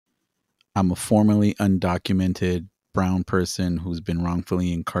I'm a formerly undocumented brown person who's been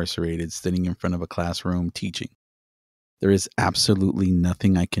wrongfully incarcerated, sitting in front of a classroom teaching. There is absolutely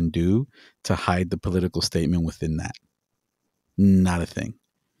nothing I can do to hide the political statement within that. Not a thing.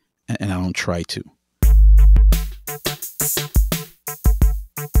 And I don't try to.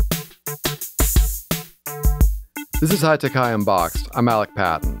 This is High Tech High Unboxed. I'm Alec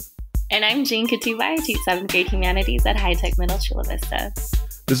Patton. And I'm Jean Katuba. I teach 7th grade humanities at High Tech Middle Chula Vista.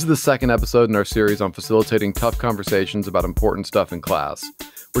 This is the second episode in our series on facilitating tough conversations about important stuff in class.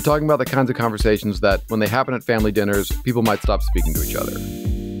 We're talking about the kinds of conversations that, when they happen at family dinners, people might stop speaking to each other.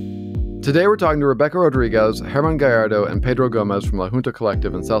 Today we're talking to Rebecca Rodriguez, Herman Gallardo, and Pedro Gomez from La Junta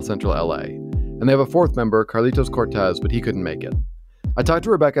Collective in South Central LA. And they have a fourth member, Carlitos Cortez, but he couldn't make it. I talked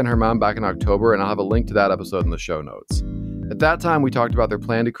to Rebecca and her mom back in October, and I'll have a link to that episode in the show notes. At that time, we talked about their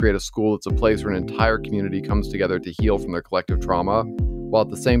plan to create a school that's a place where an entire community comes together to heal from their collective trauma, while at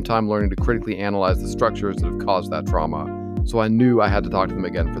the same time learning to critically analyze the structures that have caused that trauma. So I knew I had to talk to them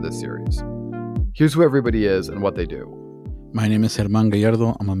again for this series. Here's who everybody is and what they do. My name is Herman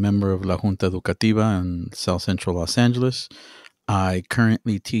Gallardo. I'm a member of La Junta Educativa in South Central Los Angeles. I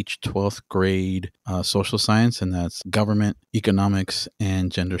currently teach 12th grade social science, and that's government, economics, and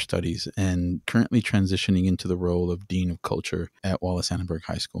gender studies, and currently transitioning into the role of Dean of Culture at Wallace Annenberg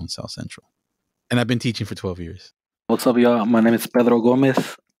High School in South Central. And I've been teaching for 12 years. What's up, y'all? My name is Pedro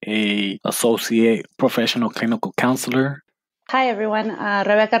Gomez, a associate professional clinical counselor. Hi, everyone.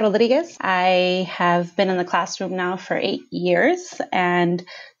 Rebecca Rodriguez. I have been in the classroom now for 8 years. And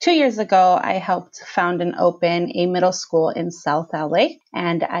 2 years ago, I helped found and open a middle school in South LA.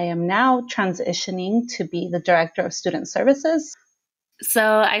 And I am now transitioning to be the director of student services.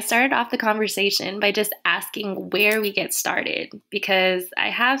 So I started off the conversation by just asking where we get started, because I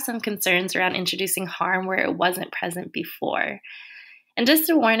have some concerns around introducing harm where it wasn't present before. And just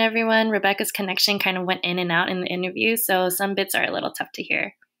to warn everyone, Rebecca's connection kind of went in and out in the interview, so some bits are a little tough to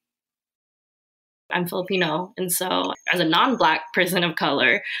hear. I'm Filipino, and so as a non-Black person of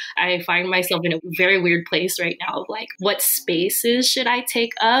color, I find myself in a very weird place right now of like, what spaces should I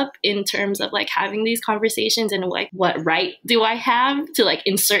take up in terms of like having these conversations, and like what right do I have to like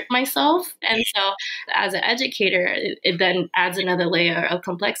insert myself? And so as an educator, it then adds another layer of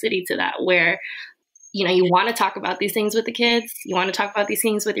complexity to that, where you know, you want to talk about these things with the kids, you want to talk about these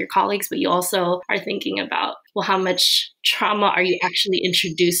things with your colleagues, but you also are thinking about, well, how much trauma are you actually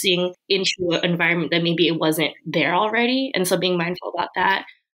introducing into an environment that maybe it wasn't there already? And so being mindful about that.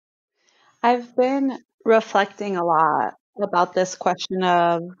 I've been reflecting a lot about this question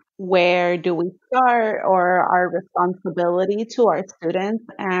of where do we start, or our responsibility to our students.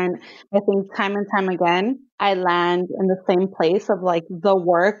 And I think time and time again, I land in the same place of like the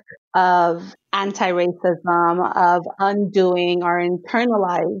work of anti-racism, of undoing our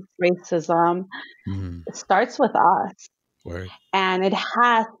internalized racism. It starts with us. Word. And it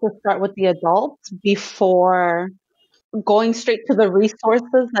has to start with the adults before going straight to the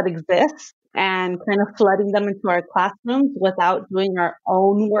resources that exist and kind of flooding them into our classrooms without doing our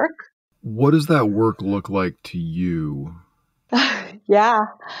own work. What does that work look like to you? Yeah.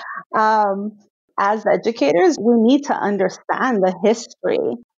 As educators, we need to understand the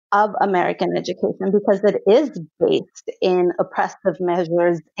history of American education, because it is based in oppressive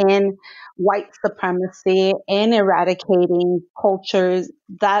measures, in white supremacy, in eradicating cultures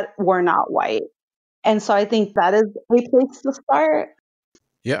that were not white. And so I think that is a place to start.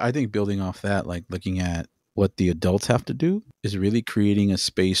 Yeah, I think building off that, like looking at what the adults have to do, is really creating a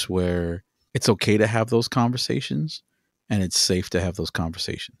space where it's okay to have those conversations and it's safe to have those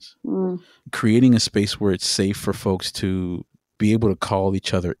conversations. Creating a space where it's safe for folks to be able to call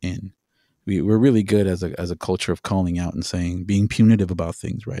each other in. We're really good as a culture of calling out and saying, being punitive about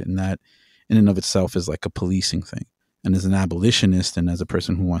things, right? And that in and of itself is like a policing thing. And as an abolitionist and as a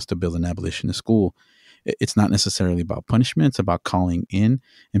person who wants to build an abolitionist school, it's not necessarily about punishment. It's about calling in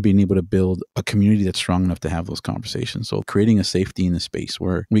and being able to build a community that's strong enough to have those conversations. So creating a safety in a space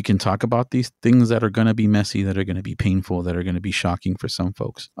where we can talk about these things that are going to be messy, that are going to be painful, that are going to be shocking for some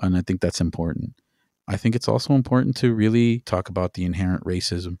folks. And I think that's important. I think it's also important to really talk about the inherent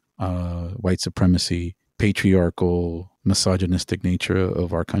racism, white supremacy, patriarchal, misogynistic nature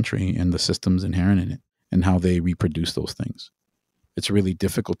of our country and the systems inherent in it and how they reproduce those things. It's really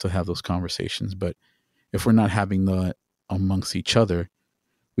difficult to have those conversations, but if we're not having that amongst each other,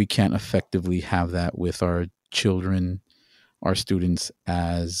 we can't effectively have that with our children, our students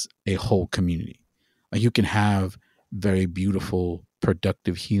as a whole community. Like you can have very beautiful,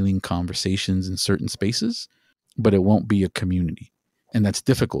 productive, healing conversations in certain spaces, but it won't be a community. And that's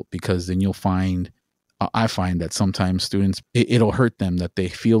difficult because then you'll find I find that sometimes students, it'll hurt them that they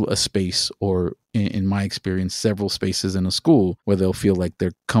feel a space, or in my experience, several spaces in a school where they'll feel like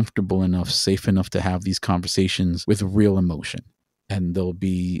they're comfortable enough, safe enough to have these conversations with real emotion. And there'll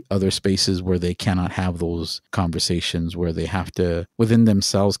be other spaces where they cannot have those conversations, where they have to, within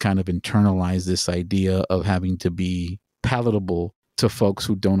themselves, kind of internalize this idea of having to be palatable to folks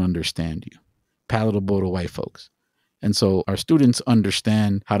who don't understand you, palatable to white folks. And so our students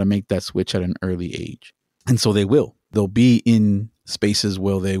understand how to make that switch at an early age. And so they will. They'll be in spaces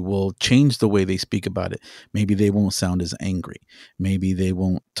where they will change the way they speak about it. Maybe they won't sound as angry. Maybe they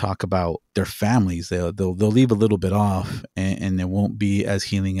won't talk about their families. They'll leave a little bit off, and it won't be as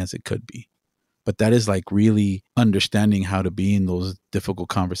healing as it could be. But that is like really understanding how to be in those difficult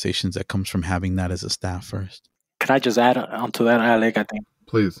conversations that comes from having that as a staff first. Can I just add onto that, Alec? I think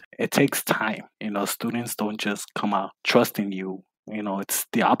Please. it takes time. Students don't just come out trusting you. It's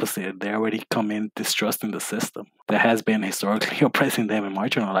the opposite. They already come in distrusting the system that has been historically oppressing them and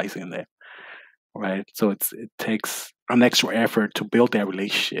marginalizing them, right? So it takes an extra effort to build that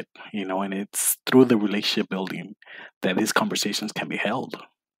relationship, and it's through the relationship building that these conversations can be held.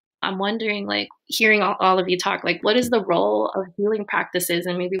 I'm wondering, like, hearing all of you talk, like, what is the role of healing practices,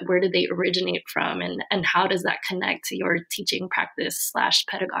 and maybe where did they originate from, and how does that connect to your teaching practice /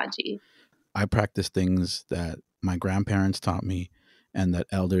 pedagogy? I practice things that my grandparents taught me and that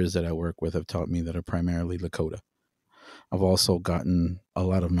elders that I work with have taught me that are primarily Lakota. I've also gotten a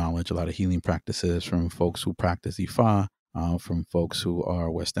lot of knowledge, a lot of healing practices from folks who practice Ifa, from folks who are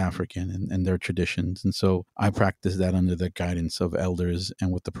West African and their traditions. And so I practice that under the guidance of elders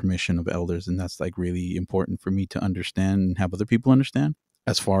and with the permission of elders. And that's like really important for me to understand and have other people understand.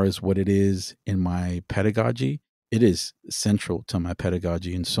 As far as what it is in my pedagogy, it is central to my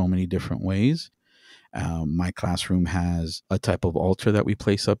pedagogy in so many different ways. My classroom has a type of altar that we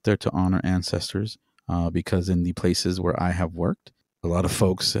place up there to honor ancestors, because in the places where I have worked, a lot of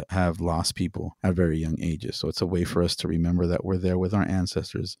folks have lost people at very young ages. So it's a way for us to remember that we're there with our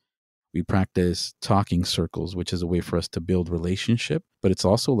ancestors. We practice talking circles, which is a way for us to build relationship, but it's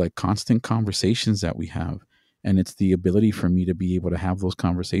also like constant conversations that we have. And it's the ability for me to be able to have those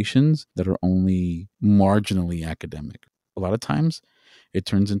conversations that are only marginally academic. A lot of times it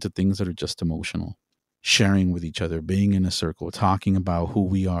turns into things that are just emotional. Sharing with each other, being in a circle, talking about who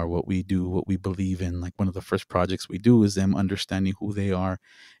we are, what we do, what we believe in. Like one of the first projects we do is them understanding who they are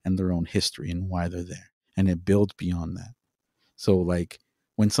and their own history and why they're there. And it builds beyond that. So like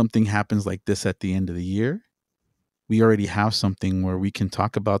when something happens like this at the end of the year, we already have something where we can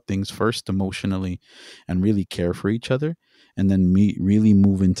talk about things first emotionally and really care for each other, and then really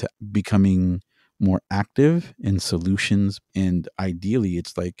move into becoming more active in solutions. And ideally,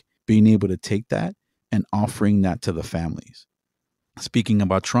 it's like being able to take that and offering that to the families. Speaking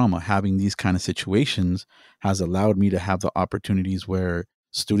about trauma, having these kind of situations has allowed me to have the opportunities where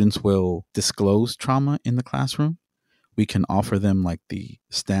students will disclose trauma in the classroom. We can offer them like the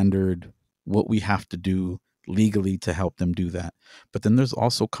standard, what we have to do legally to help them do that. But then there's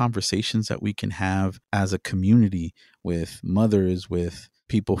also conversations that we can have as a community with mothers, with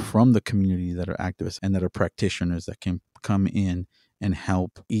people from the community that are activists and that are practitioners that can come in and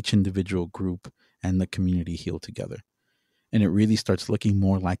help each individual group and the community heal together. And it really starts looking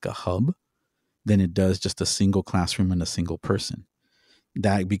more like a hub than it does just a single classroom and a single person.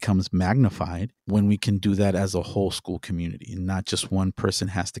 That becomes magnified when we can do that as a whole school community, and not just one person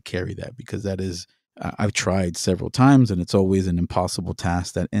has to carry that, because that is, I've tried several times and it's always an impossible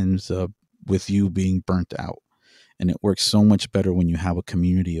task that ends up with you being burnt out. And it works so much better when you have a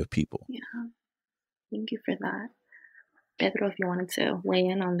community of people. Yeah, thank you for that. Pedro, if you wanted to weigh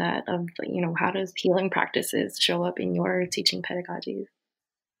in on that, of how does healing practices show up in your teaching pedagogies?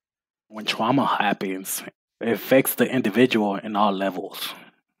 When trauma happens, it affects the individual in all levels.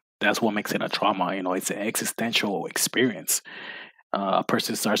 That's what makes it a trauma. It's an existential experience. A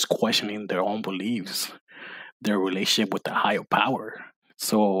person starts questioning their own beliefs, their relationship with the higher power.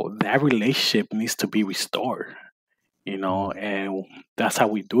 So that relationship needs to be restored. And that's how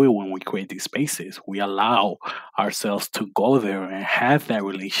we do it when we create these spaces. We allow ourselves to go there and have that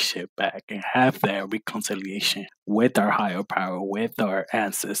relationship back and have that reconciliation with our higher power, with our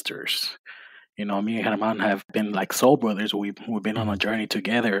ancestors. Me and Herman have been like soul brothers. We've been on a journey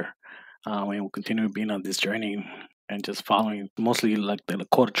together, and we'll continue being on this journey and just following mostly like the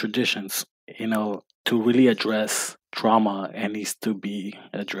Lakota traditions, to really address trauma. And needs to be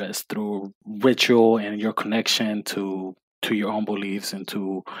addressed through ritual and your connection to your own beliefs and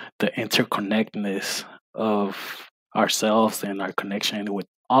to the interconnectedness of ourselves and our connection with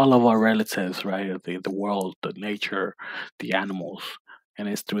all of our relatives, right? The world, the nature, the animals. And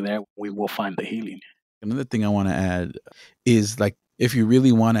it's through that we will find the healing. Another thing I want to add is like, if you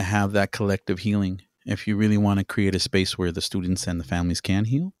really want to have that collective healing, if you really want to create a space where the students and the families can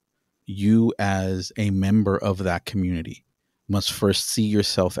heal, you as a member of that community must first see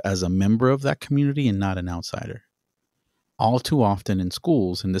yourself as a member of that community and not an outsider. All too often in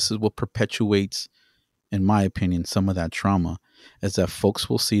schools, and this is what perpetuates, in my opinion, some of that trauma, is that folks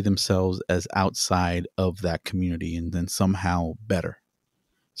will see themselves as outside of that community and then somehow better.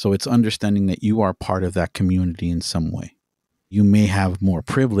 So it's understanding that you are part of that community in some way. You may have more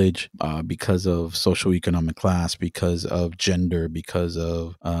privilege because of socioeconomic class, because of gender, because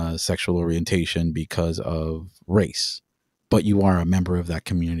of sexual orientation, because of race. But you are a member of that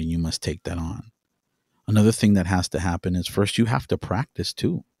community and you must take that on. Another thing that has to happen is first you have to practice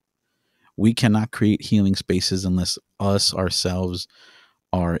too. We cannot create healing spaces unless us ourselves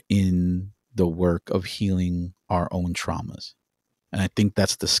are in the work of healing our own traumas. And I think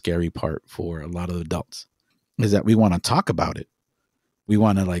that's the scary part for a lot of adults, is that we want to talk about it. We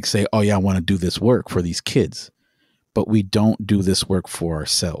want to like say, oh yeah, I want to do this work for these kids, but we don't do this work for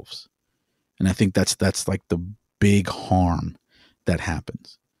ourselves. And I think that's like the big harm that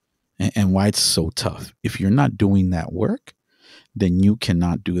happens and why it's so tough. If you're not doing that work, then you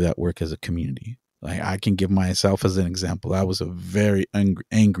cannot do that work as a community. Like I can give myself as an example. I was a very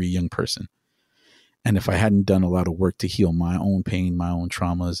angry young person. And if I hadn't done a lot of work to heal my own pain, my own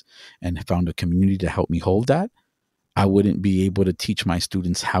traumas, and found a community to help me hold that, I wouldn't be able to teach my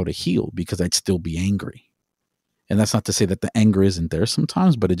students how to heal because I'd still be angry. And that's not to say that the anger isn't there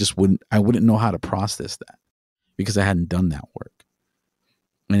sometimes, but I wouldn't know how to process that because I hadn't done that work.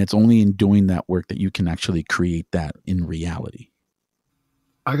 And it's only in doing that work that you can actually create that in reality.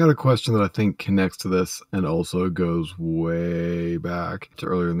 I got a question that I think connects to this and also goes way back to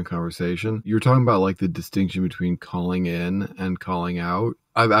earlier in the conversation. You're talking about like the distinction between calling in and calling out.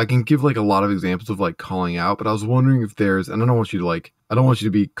 I can give like a lot of examples of like calling out, but I was wondering if there's, and I don't want you to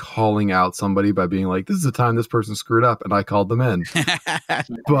be calling out somebody by being like, this is the time this person screwed up and I called them in.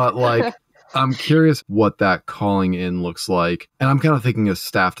 But like, I'm curious what that calling in looks like. And I'm kind of thinking of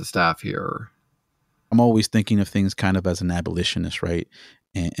staff to staff here. I'm always thinking of things kind of as an abolitionist, right?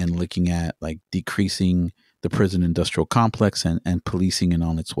 And looking at like decreasing the prison industrial complex and policing it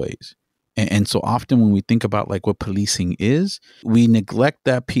on its ways. And so often when we think about like what policing is, we neglect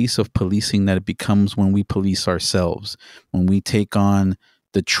that piece of policing that it becomes when we police ourselves, when we take on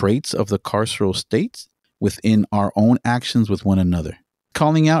the traits of the carceral states within our own actions with one another.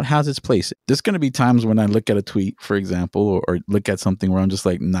 Calling out has its place. There's going to be times when I look at a tweet, for example, or look at something where I'm just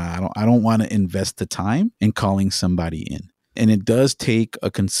like, nah, I don't want to invest the time in calling somebody in. And it does take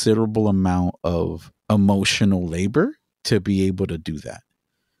a considerable amount of emotional labor to be able to do that.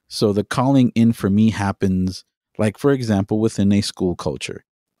 So the calling in for me happens, like, for example, within a school culture.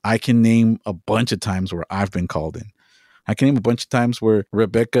 I can name a bunch of times where I've been called in. I can name a bunch of times where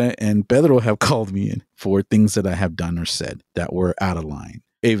Rebecca and Pedro have called me in for things that I have done or said that were out of line.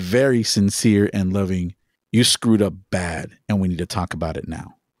 A very sincere and loving, you screwed up bad and we need to talk about it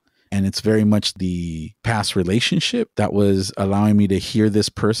now. And it's very much the past relationship that was allowing me to hear this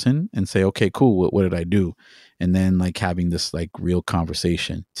person and say, okay, cool. What did I do? And then like having this like real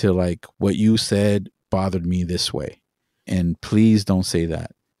conversation to like, what you said bothered me this way. And please don't say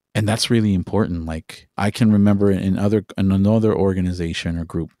that. And that's really important. Like I can remember in another organization or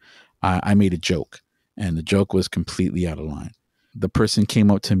group, I made a joke and the joke was completely out of line. The person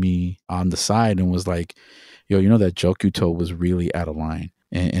came up to me on the side and was like, yo, you know, that joke you told was really out of line.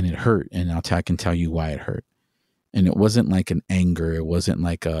 And it hurt. And I can tell you why it hurt. And it wasn't like an anger. It wasn't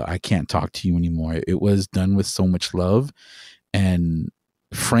like I can't talk to you anymore. It was done with so much love and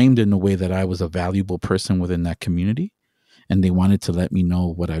framed in a way that I was a valuable person within that community. And they wanted to let me know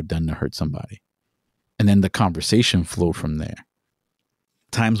what I've done to hurt somebody. And then the conversation flowed from there.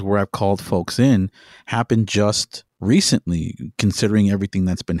 Times where I've called folks in happened just recently, considering everything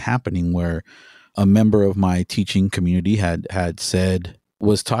that's been happening, where a member of my teaching community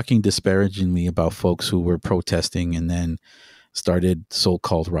was talking disparagingly about folks who were protesting and then started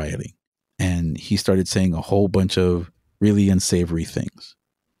so-called rioting. And he started saying a whole bunch of really unsavory things.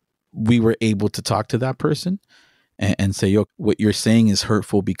 We were able to talk to that person and say, yo, what you're saying is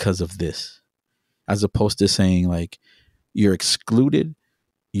hurtful because of this, as opposed to saying like, you're excluded,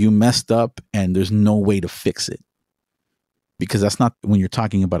 you messed up, and there's no way to fix it. Because that's not, when you're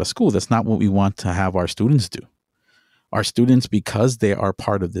talking about a school, that's not what we want to have our students do. Our students, because they are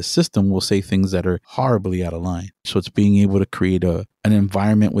part of this system, will say things that are horribly out of line. So it's being able to create an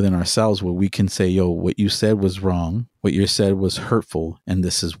environment within ourselves where we can say, yo, what you said was wrong, what you said was hurtful, and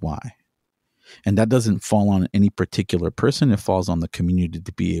this is why. And that doesn't fall on any particular person. It falls on the community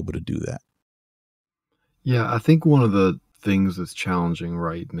to be able to do that. Yeah, I think one of the things that's challenging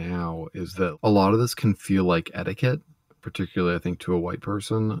right now is that a lot of this can feel like etiquette, particularly I think to a white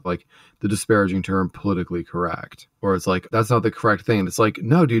person, like the disparaging term politically correct, or it's like, that's not the correct thing. It's like,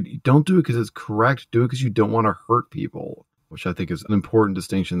 no, dude, you don't do it because it's correct. Do it because you don't want to hurt people, which I think is an important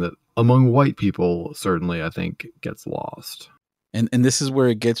distinction that among white people, certainly, I think gets lost. And this is where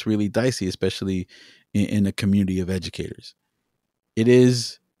it gets really dicey, especially in a community of educators. It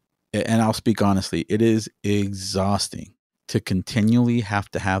is, and I'll speak honestly, it is exhausting to continually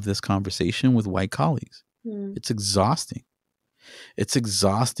have to have this conversation with white colleagues. It's exhausting. It's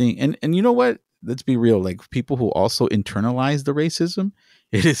exhausting. And you know what? Let's be real. Like people who also internalize the racism,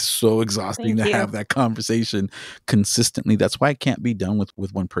 it is so exhausting to have that conversation consistently. That's why it can't be done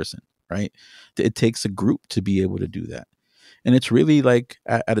with one person, right? It takes a group to be able to do that. And it's really like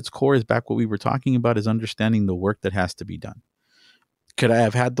at its core is back what we were talking about is understanding the work that has to be done. Could I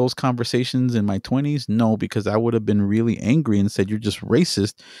have had those conversations in my 20s? No, because I would have been really angry and said, you're just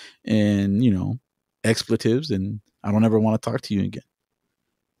racist and, expletives, and I don't ever want to talk to you again.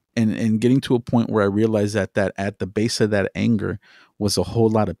 And getting to a point where I realized that at the base of that anger was a whole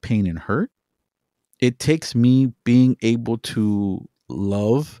lot of pain and hurt. It takes me being able to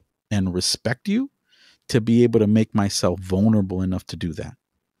love and respect you to be able to make myself vulnerable enough to do that.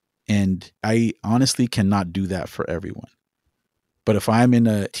 And I honestly cannot do that for everyone. But if I'm in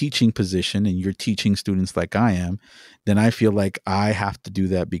a teaching position and you're teaching students like I am, then I feel like I have to do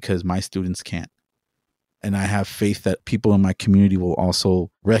that because my students can't. And I have faith that people in my community will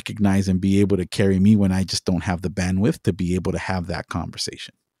also recognize and be able to carry me when I just don't have the bandwidth to be able to have that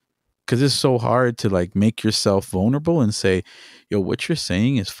conversation. Because it's so hard to like make yourself vulnerable and say, yo, what you're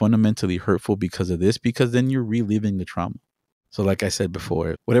saying is fundamentally hurtful because of this, because then you're reliving the trauma. So like I said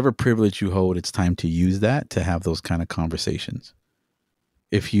before, whatever privilege you hold, it's time to use that to have those kind of conversations.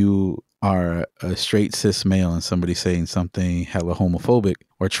 If you are a straight cis male and somebody's saying something hella homophobic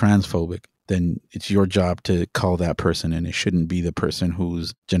or transphobic, then it's your job to call that person, and it shouldn't be the person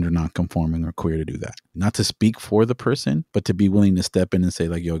who's gender nonconforming or queer to do that. Not to speak for the person, but to be willing to step in and say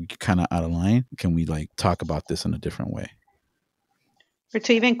like, yo, you're kind of out of line. Can we like talk about this in a different way? Or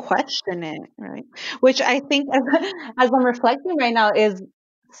to even question it, right? Which I think, as I'm reflecting right now, is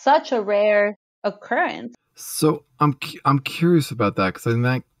such a rare occurrence. So I'm curious about that because I think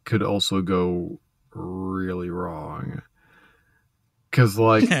that could also go really wrong. Because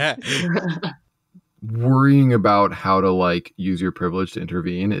like worrying about how to like use your privilege to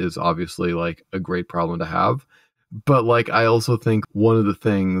intervene is obviously like a great problem to have. But like I also think one of the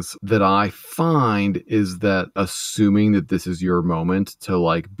things that I find is that assuming that this is your moment to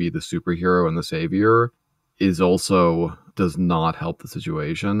like be the superhero and the savior is also does not help the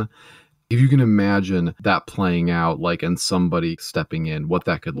situation. If you can imagine that playing out, like, and somebody stepping in, what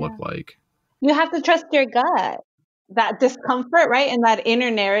that could look like. You have to trust your gut. That discomfort, right? And that inner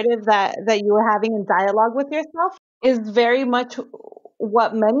narrative that you were having in dialogue with yourself is very much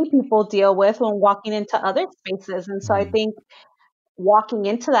what many people deal with when walking into other spaces. And so I think walking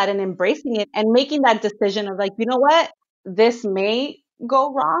into that and embracing it and making that decision of like, you know what, this may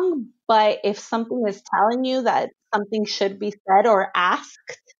go wrong, but if something is telling you that something should be said or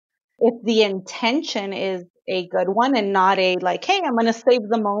asked, if the intention is a good one and not a like, hey, I'm going to save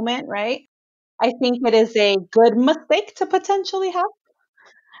the moment, right? I think it is a good mistake to potentially have,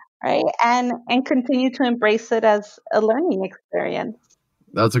 right? And continue to embrace it as a learning experience.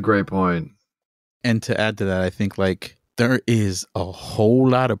 That's a great point. And to add to that, I think like there is a whole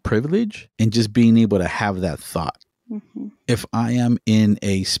lot of privilege in just being able to have that thought. Mm-hmm. If I am in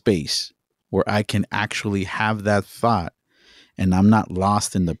a space where I can actually have that thought and I'm not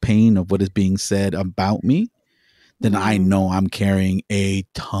lost in the pain of what is being said about me, then I know I'm carrying a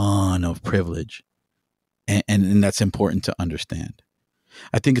ton of privilege. And that's important to understand.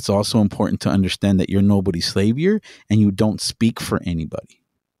 I think it's also important to understand that you're nobody's savior and you don't speak for anybody.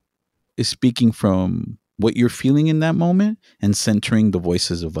 It's speaking from what you're feeling in that moment and centering the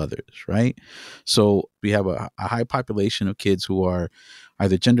voices of others, right? So we have a high population of kids who are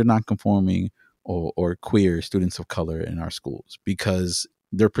either gender nonconforming or queer students of color in our schools because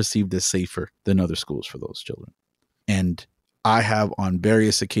they're perceived as safer than other schools for those children. And I have on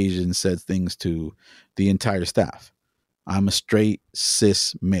various occasions said things to the entire staff. I'm a straight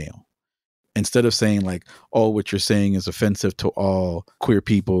cis male. Instead of saying like, oh, what you're saying is offensive to all queer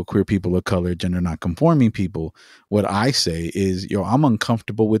people of color, gender nonconforming people, what I say is, yo, I'm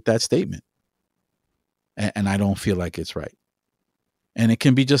uncomfortable with that statement. And I don't feel like it's right. And it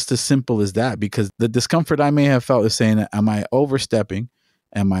can be just as simple as that, because the discomfort I may have felt is saying, am I overstepping?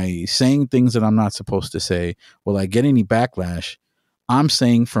 Am I saying things that I'm not supposed to say? Will I get any backlash? I'm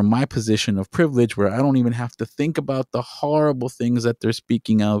saying from my position of privilege, where I don't even have to think about the horrible things that they're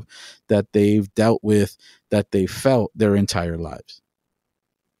speaking of, that they've dealt with, that they felt their entire lives.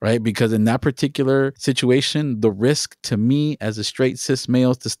 Right? Because in that particular situation, the risk to me as a straight cis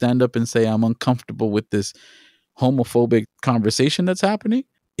male to stand up and say I'm uncomfortable with this homophobic conversation that's happening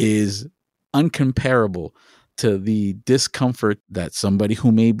is uncomparable to the discomfort that somebody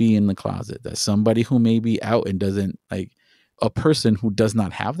who may be in the closet, that somebody who may be out and doesn't, like, a person who does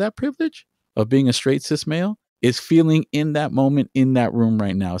not have that privilege of being a straight cis male is feeling in that moment in that room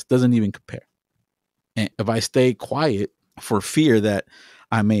right now. It doesn't even compare. And if I stay quiet for fear that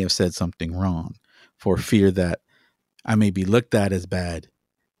I may have said something wrong, for fear that I may be looked at as bad,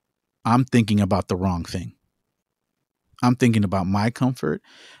 I'm thinking about the wrong thing. I'm thinking about my comfort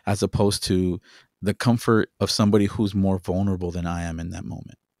as opposed to the comfort of somebody who's more vulnerable than I am in that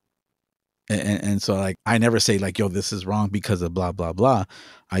moment. And so, like, I never say like, yo, this is wrong because of blah, blah, blah.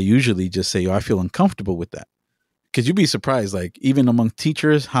 I usually just say, yo, I feel uncomfortable with that. Because you'd be surprised, like, even among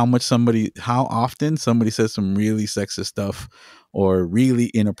teachers, how often somebody says some really sexist stuff or really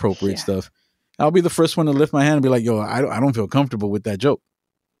inappropriate stuff. I'll be the first one to lift my hand and be like, yo, I don't feel comfortable with that joke.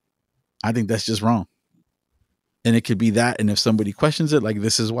 I think that's just wrong. And it could be that. And if somebody questions it, like,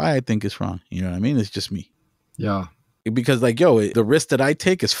 this is why I think it's wrong. You know what I mean? It's just me. Yeah. Because, like, yo, the risk that I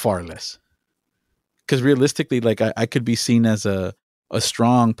take is far less. Because realistically, like, I could be seen as a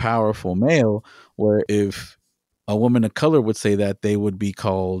strong, powerful male, where if a woman of color would say that, they would be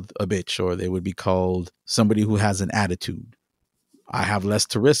called a bitch or they would be called somebody who has an attitude. I have less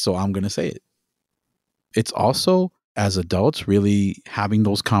to risk, so I'm going to say it. It's also, as adults, really having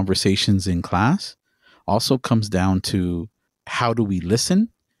those conversations in class also comes down to how do we listen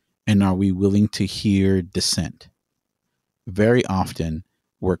and are we willing to hear dissent? Very often,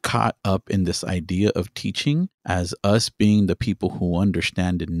 we're caught up in this idea of teaching as us being the people who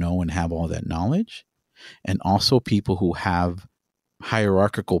understand and know and have all that knowledge, and also people who have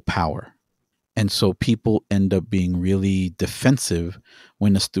hierarchical power. And so people end up being really defensive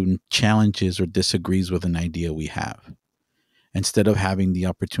when a student challenges or disagrees with an idea we have, instead of having the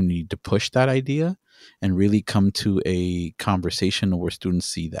opportunity to push that idea and really come to a conversation where students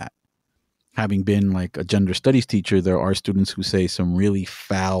see that. Having been like a gender studies teacher, there are students who say some really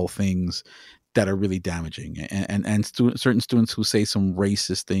foul things that are really damaging, and certain students who say some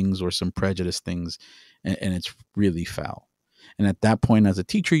racist things or some prejudiced things, and it's really foul. And at that point, as a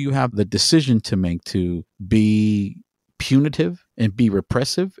teacher, you have the decision to make to be punitive and be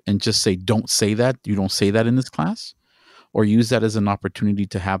repressive and just say, don't say that. You don't say that in this class. Or use that as an opportunity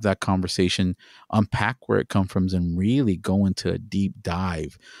to have that conversation, unpack where it comes from, and really go into a deep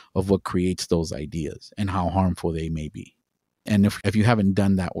dive of what creates those ideas and how harmful they may be. And if you haven't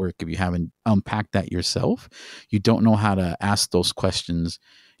done that work, if you haven't unpacked that yourself, you don't know how to ask those questions.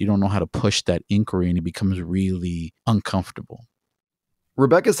 You don't know how to push that inquiry, and it becomes really uncomfortable.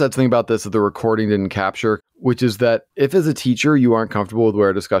 Rebecca said something about this that the recording didn't capture, which is that if as a teacher you aren't comfortable with where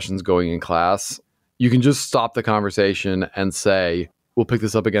a discussion's going in class, you can just stop the conversation and say, we'll pick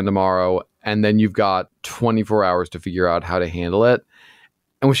this up again tomorrow. And then you've got 24 hours to figure out how to handle it.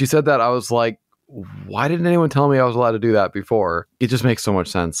 And when she said that, I was like, why didn't anyone tell me I was allowed to do that before? It just makes so much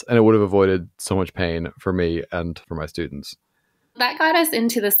sense. And it would have avoided so much pain for me and for my students. That got us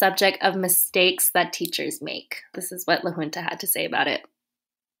into the subject of mistakes that teachers make. This is what La Junta had to say about it.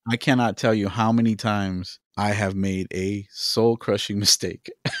 I cannot tell you how many times I have made a soul-crushing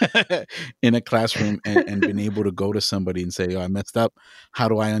mistake in a classroom and been able to go to somebody and say, oh, I messed up. How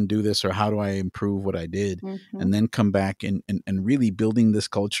do I undo this? Or how do I improve what I did? Mm-hmm. And then come back and really building this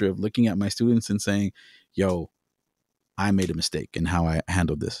culture of looking at my students and saying, yo, I made a mistake in how I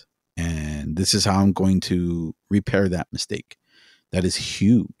handled this. And this is how I'm going to repair that mistake. That is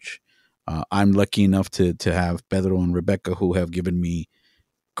huge. I'm lucky enough to have Pedro and Rebecca, who have given me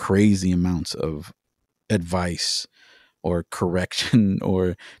crazy amounts of advice or correction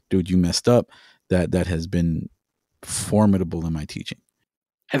or, dude, you messed up. That has been formidable in my teaching.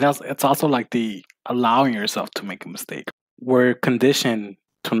 And it's also like the allowing yourself to make a mistake. We're conditioned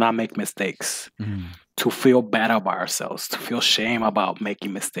to not make mistakes, to feel bad about ourselves, to feel shame about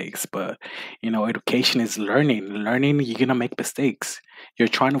making mistakes. But, education is learning. Learning, you're going to make mistakes. You're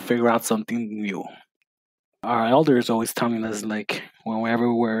trying to figure out something new. Our elders always telling us, like,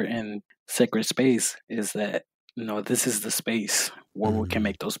 whenever we're in sacred space, is that, this is the space where we can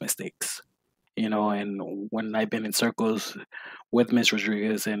make those mistakes. And when I've been in circles with Ms.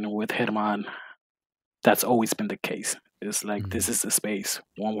 Rodriguez and with Herman, that's always been the case. It's like, this is the space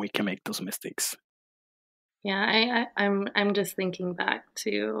when we can make those mistakes. Yeah, I'm just thinking back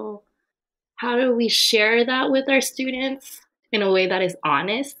to how do we share that with our students? in a way that is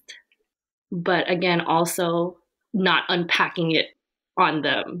honest, but again, also not unpacking it on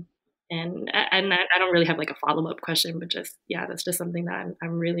them. And I don't really have like a follow-up question, but just, yeah, that's just something that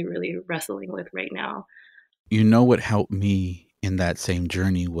I'm really, really wrestling with right now. You know what helped me in that same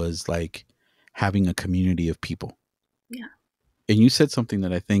journey was like having a community of people. Yeah. And you said something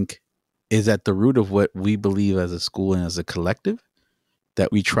that I think is at the root of what we believe as a school and as a collective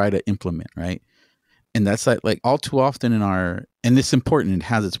that we try to implement, right? And that's like all too often in our, and it's important, it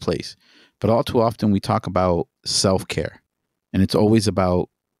has its place, but all too often we talk about self-care. And it's always about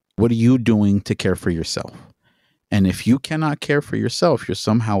what are you doing to care for yourself? And if you cannot care for yourself, you're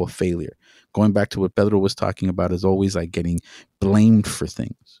somehow a failure. Going back to what Pedro was talking about is always like getting blamed for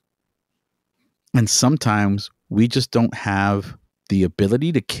things. And sometimes we just don't have the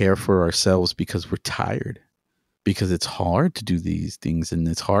ability to care for ourselves because we're tired, because it's hard to do these things and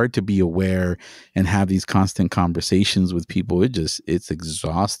it's hard to be aware and have these constant conversations with people. It's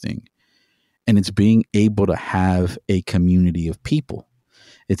exhausting. And it's being able to have a community of people.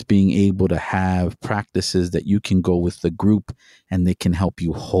 It's being able to have practices that you can go with the group and they can help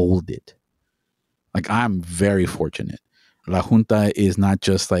you hold it. Like, I'm very fortunate. La Junta is not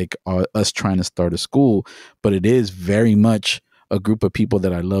just like us trying to start a school, but it is very much a group of people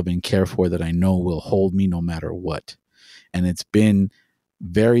that I love and care for that I know will hold me no matter what. And it's been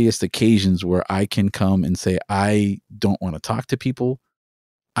various occasions where I can come and say, I don't want to talk to people.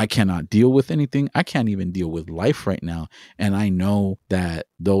 I cannot deal with anything. I can't even deal with life right now. And I know that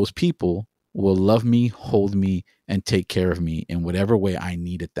those people will love me, hold me, and take care of me in whatever way I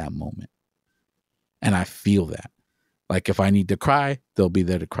need at that moment. And I feel that. Like, if I need to cry, they'll be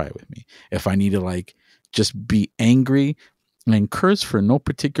there to cry with me. If I need to like just be angry and curse for no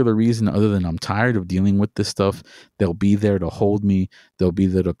particular reason other than I'm tired of dealing with this stuff, they'll be there to hold me. They'll be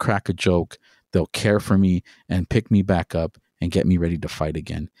there to crack a joke. They'll care for me and pick me back up and get me ready to fight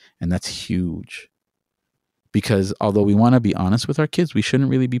again. And that's huge. Because although we want to be honest with our kids, we shouldn't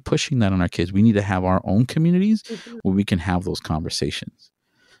really be pushing that on our kids. We need to have our own communities where we can have those conversations.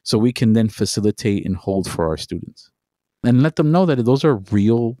 So we can then facilitate and hold for our students. And let them know that those are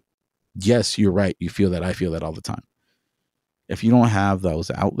real. Yes, you're right. You feel that. I feel that all the time. If you don't have those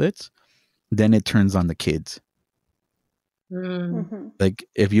outlets, then it turns on the kids. Mm-hmm. Like,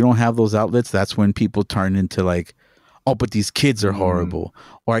 if you don't have those outlets, that's when people turn into like, oh, but these kids are horrible.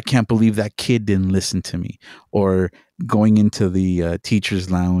 Or I can't believe that kid didn't listen to me. Or going into the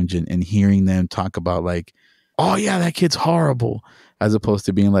teacher's lounge and hearing them talk about like, oh yeah, that kid's horrible. As opposed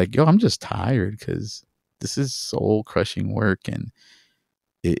to being like, yo, I'm just tired because this is soul crushing work. And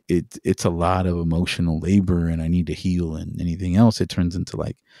it's a lot of emotional labor and I need to heal. And anything else, it turns into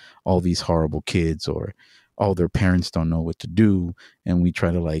like all these horrible kids, or all their parents don't know what to do. And we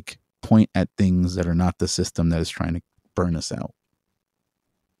try to like point at things that are not the system that is trying to burn us out.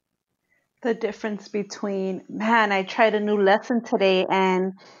 The difference between, man, I tried a new lesson today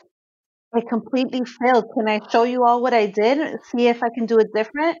and I completely failed. Can I show you all what I did? See if I can do it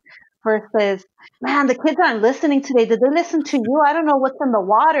different? Versus, man, the kids aren't listening today. Did they listen to you? I don't know what's in the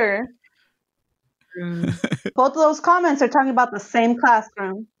water. Both of those comments are talking about the same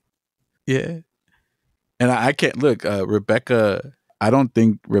classroom. Yeah. And I can't look, Rebecca. I don't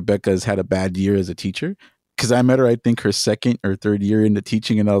think Rebecca has had a bad year as a teacher, because I met her, I think, her second or third year into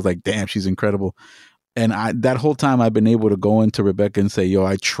teaching. And I was like, damn, she's incredible. And that whole time I've been able to go into Rebecca and say, yo,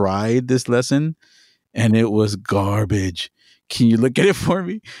 I tried this lesson and it was garbage. Can you look at it for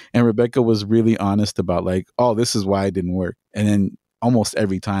me? And Rebecca was really honest about like, oh, this is why it didn't work. And then almost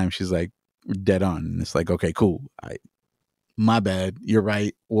every time she's like dead on. And it's like, okay, cool. My bad. You're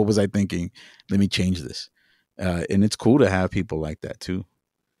right. What was I thinking? Let me change this. And it's cool to have people like that too.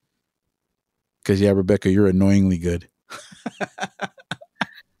 Because yeah, Rebecca, you're annoyingly good.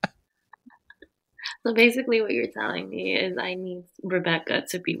 So basically what you're telling me is I need Rebecca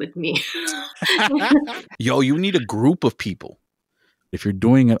to be with me. Yo, you need a group of people. If you're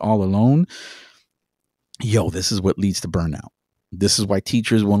doing it all alone, yo, this is what leads to burnout. This is why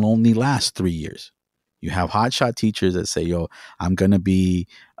teachers will only last 3 years. You have hotshot teachers that say, yo, I'm going to be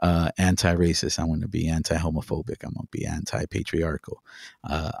anti-racist. I'm going to be anti-homophobic. I'm going to be anti-patriarchal.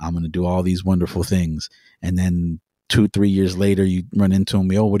 I'm going to do all these wonderful things. And then 2-3 years later, you run into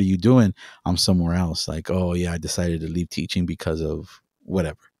them. Oh, what are you doing? I'm somewhere else. Like, oh, yeah, I decided to leave teaching because of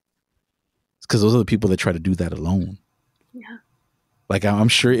whatever. It's because those are the people that try to do that alone. Yeah. Like, I'm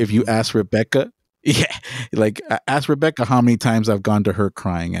sure if you ask Rebecca, yeah, like ask Rebecca how many times I've gone to her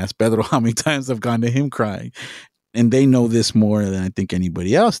crying. Ask Pedro how many times I've gone to him crying. And they know this more than I think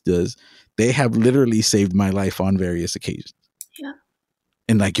anybody else does. They have literally saved my life on various occasions. Yeah.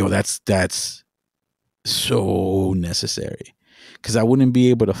 And like, yo, that's so necessary. because I wouldn't be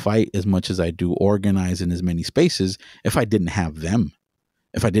able to fight as much as I do, organize in as many spaces, if I didn't have them.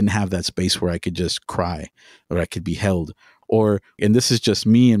 If I didn't have that space where I could just cry or I could be held, or, and this is just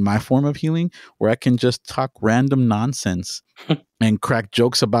me and my form of healing, where I can just talk random nonsense and crack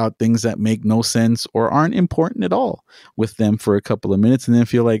jokes about things that make no sense or aren't important at all with them for a couple of minutes, and then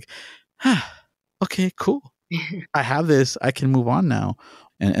feel like, okay, cool. I have this. I can move on now.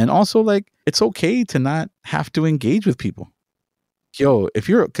 And also, like, it's okay to not have to engage with people. Yo, if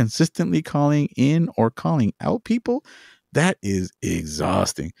you're consistently calling in or calling out people, that is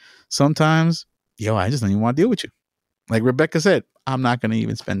exhausting. Sometimes, yo, I just don't even want to deal with you. Like Rebecca said, I'm not going to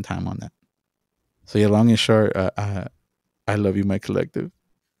even spend time on that. So yeah, long and short, I love you, my collective.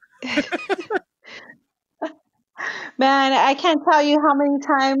 Man, I can't tell you how many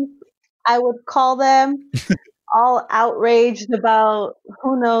times I would call them all outraged about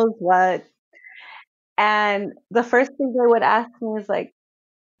who knows what. And the first thing they would ask me is like,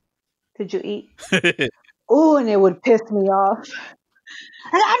 did you eat? Oh, and it would piss me off.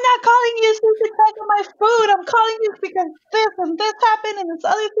 And I'm not calling you so you can check on my food. I'm calling you because this and this happened and this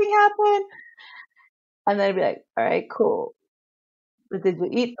other thing happened. And then I'd be like, all right, cool. But did you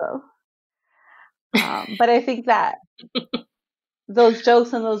eat though? But I think that those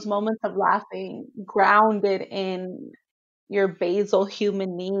jokes and those moments of laughing grounded in your basal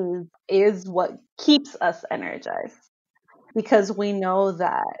human needs is what keeps us energized, because we know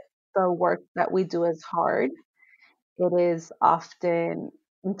that the work that we do is hard. It is often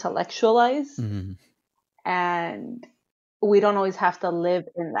intellectualized, Mhm. and we don't always have to live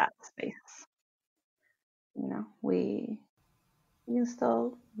in that space. You know, we can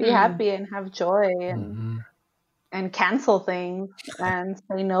still be happy and have joy and cancel things and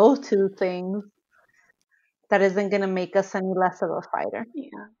say no to things. That isn't going to make us any less of a fighter.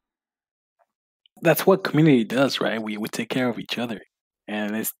 Yeah. That's what community does, right? We take care of each other,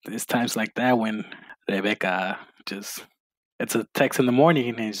 and it's times like that when Rebecca just, it's a text in the morning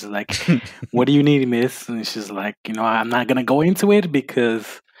and it's just like, "What do you need, miss?" And she's like, "I'm not gonna go into it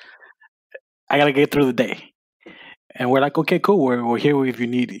because I gotta get through the day." And we're like, "Okay, cool. We're here if you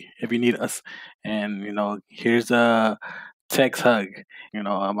need us." And here's a text hug. I'm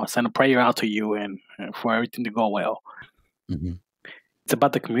gonna send a prayer out to you and for everything to go well. Mhm. It's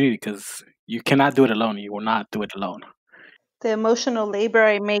about the community because you cannot do it alone. You will not do it alone. The emotional labor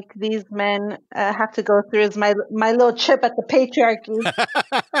I make these men have to go through is my little chip at the patriarchy.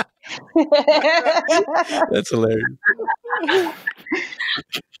 That's hilarious.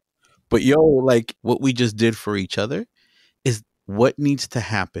 But yo, like what we just did for each other is what needs to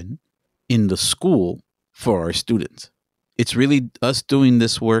happen in the school for our students. It's really us doing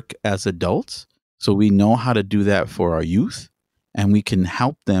this work as adults, so we know how to do that for our youth, and we can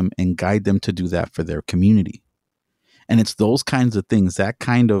help them and guide them to do that for their community. And it's those kinds of things, that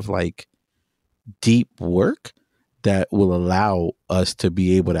kind of like deep work, that will allow us to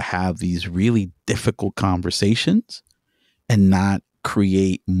be able to have these really difficult conversations and not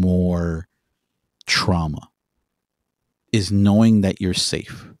create more trauma. Is knowing that you're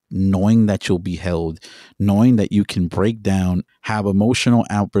safe, knowing that you'll be held, knowing that you can break down, have emotional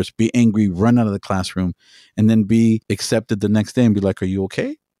outbursts, be angry, run out of the classroom, and then be accepted the next day and be like, "Are you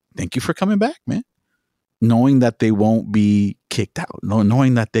okay? Thank you for coming back, man." Knowing that they won't be kicked out,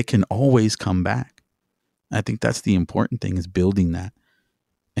 knowing that they can always come back. I think that's the important thing, is building that.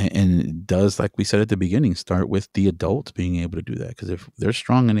 And it does, like we said at the beginning, start with the adults being able to do that. Because if they're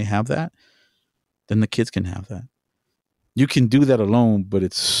strong and they have that, then the kids can have that. You can do that alone, but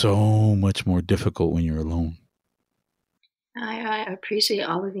it's so much more difficult when you're alone. I appreciate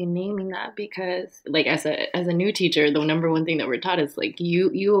all of you naming that, because like as a new teacher, the number one thing that we're taught is like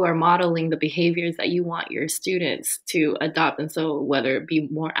you are modeling the behaviors that you want your students to adopt. And so whether it be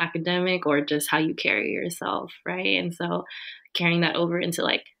more academic or just how you carry yourself, right? And so carrying that over into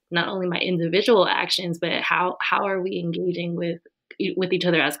like not only my individual actions, but how are we engaging with each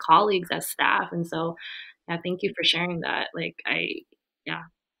other as colleagues, as staff. And so yeah, thank you for sharing that. Like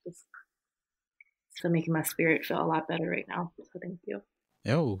it's making my spirit feel a lot better right now. So thank you.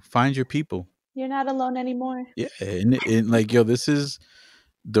 Yo, find your people. You're not alone anymore. Yeah. And like, yo, this is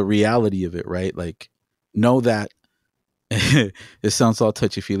the reality of it, right? Like, know that it sounds all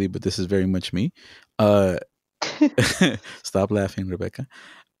touchy feely, but this is very much me. Stop laughing, Rebecca.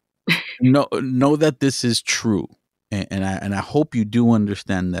 Know that this is true. And I hope you do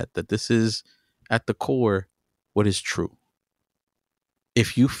understand that this is at the core what is true.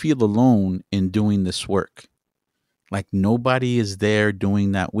 If you feel alone in doing this work, like nobody is there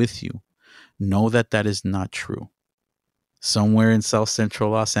doing that with you, know that that is not true. Somewhere in South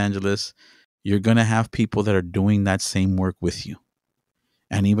Central Los Angeles, you're going to have people that are doing that same work with you.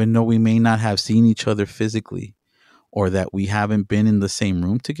 And even though we may not have seen each other physically or that we haven't been in the same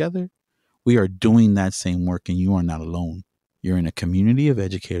room together, we are doing that same work, and you are not alone. You're in a community of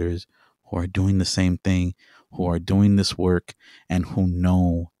educators who are doing the same thing, who are doing this work, and who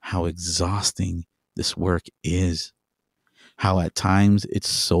know how exhausting this work is. How at times it's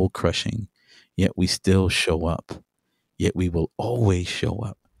soul crushing, yet we still show up. Yet we will always show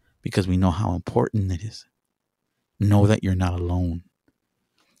up because we know how important it is. Know that you're not alone.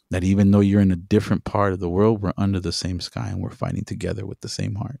 That even though you're in a different part of the world, we're under the same sky and we're fighting together with the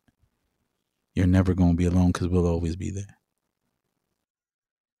same heart. You're never going to be alone because we'll always be there.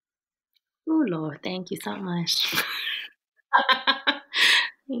 Oh, Lord, thank you so much.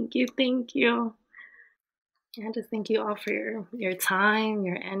 Thank you. I just thank you all for your time,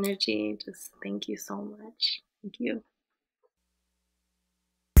 your energy. Just thank you so much. Thank you.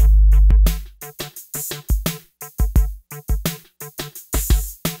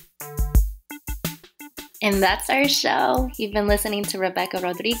 And that's our show. You've been listening to Rebecca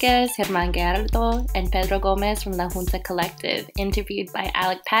Rodriguez, Germán Gerardo, and Pedro Gomez from La Junta Collective, interviewed by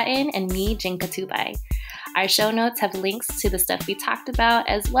Alec Patton and me, Jinka Tubai. Our show notes have links to the stuff we talked about,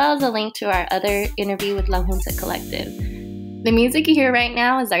 as well as a link to our other interview with La Junta Collective. The music you hear right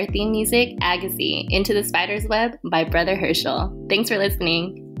now is our theme music, Agassi, Into the Spider's Web by Brother Herschel. Thanks for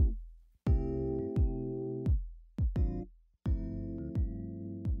listening.